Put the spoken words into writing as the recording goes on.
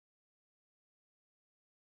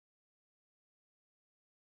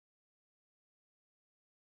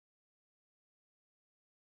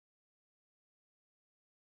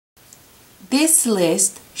This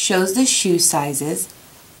list shows the shoe sizes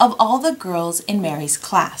of all the girls in Mary's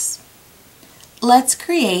class. Let's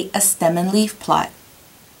create a stem and leaf plot.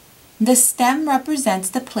 The stem represents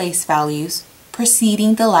the place values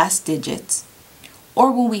preceding the last digits,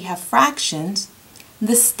 or when we have fractions,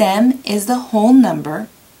 the stem is the whole number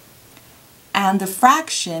and the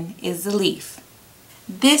fraction is the leaf.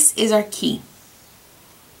 This is our key.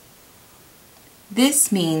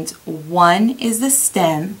 This means 1 is the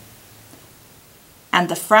stem and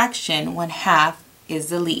the fraction 1/2 is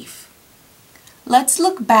the leaf. Let's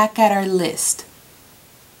look back at our list.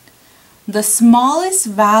 The smallest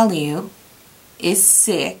value is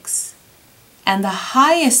 6 and the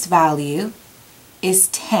highest value is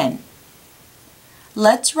 10.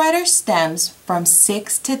 Let's write our stems from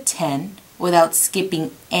 6 to 10 without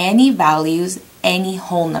skipping any values, any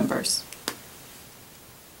whole numbers.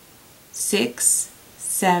 6,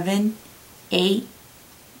 7, 8,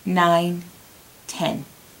 9, 10.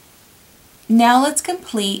 Now let's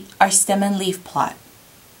complete our stem and leaf plot.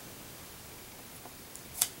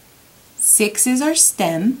 6 is our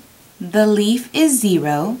stem, the leaf is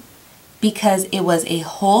 0 because it was a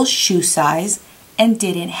whole shoe size and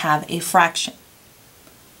didn't have a fraction.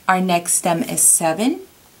 Our next stem is 7.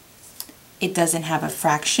 It doesn't have a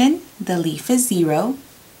fraction, the leaf is 0.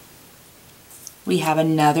 We have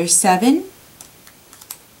another 7.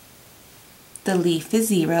 The leaf is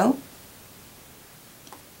 0.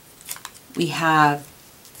 We have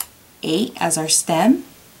 8 as our stem.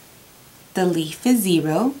 The leaf is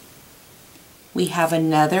 0. We have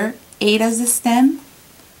another 8 as a stem.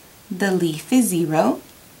 The leaf is 0.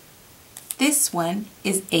 This one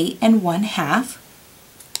is 8 1/2.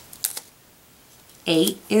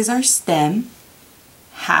 8 is our stem.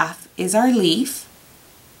 1/2 is our leaf.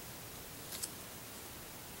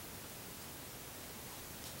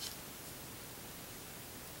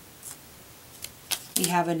 We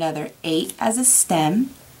have another 8 as a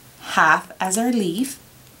stem, 1/2 as our leaf.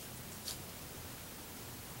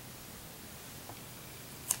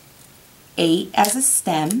 Eight as a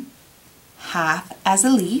stem, 1/2 as a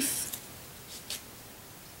leaf.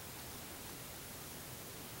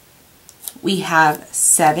 We have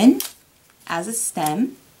 7 as a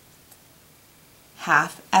stem,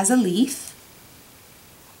 1/2 as a leaf.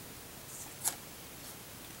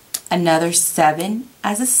 Another 7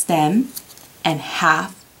 as a stem and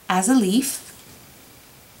 1/2 as a leaf.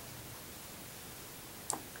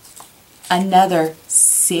 Another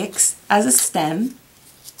 6 as a stem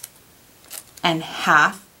and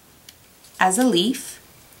 1/2 as a leaf.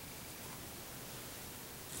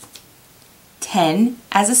 10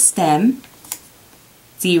 as a stem,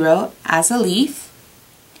 0 as a leaf.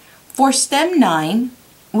 For stem 9,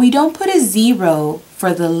 we don't put a 0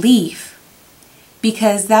 for the leaf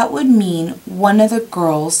because that would mean one of the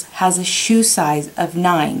girls has a shoe size of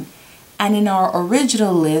 9, and in our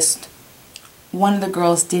original list one of the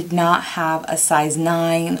girls did not have a size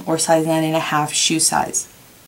 9 or size 9 1/2 shoe size.